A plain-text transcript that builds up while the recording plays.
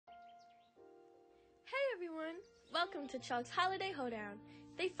everyone! Welcome to Chalk's Holiday Hoedown.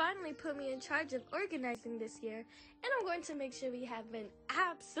 They finally put me in charge of organizing this year, and I'm going to make sure we have an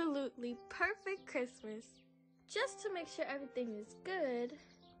absolutely perfect Christmas. Just to make sure everything is good,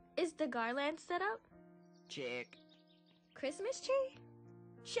 is the garland set up? Check. Christmas tree?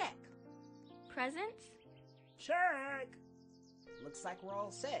 Check. Presents? Check! Looks like we're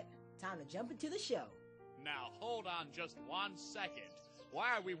all set. Time to jump into the show. Now hold on just 1 second.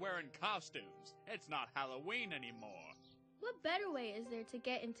 Why are we wearing costumes? It's not Halloween anymore. What better way is there to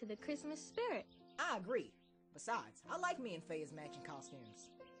get into the Christmas spirit? I agree. Besides, I like me and Faye's matching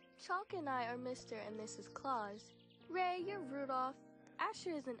costumes. Chalk and I are Mr. and Mrs. Claus. Ray, you're Rudolph.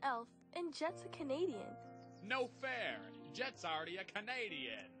 Asher is an elf. And Jet's a Canadian. No fair. Jet's already a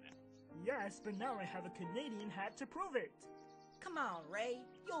Canadian. Yes, but now I have a Canadian hat to prove it. Come on, Ray.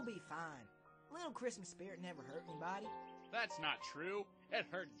 You'll be fine. Little Christmas spirit never hurt anybody. That's not true. It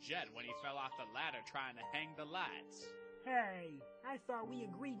hurt Jet when he fell off the ladder trying to hang the lights. Hey, I thought we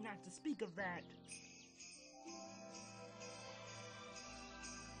agreed not to speak of that.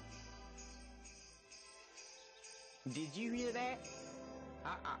 Did you hear that?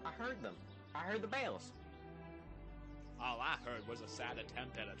 I heard them. I heard the bells. All I heard was a sad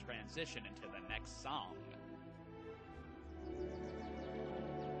attempt at a transition into the next song.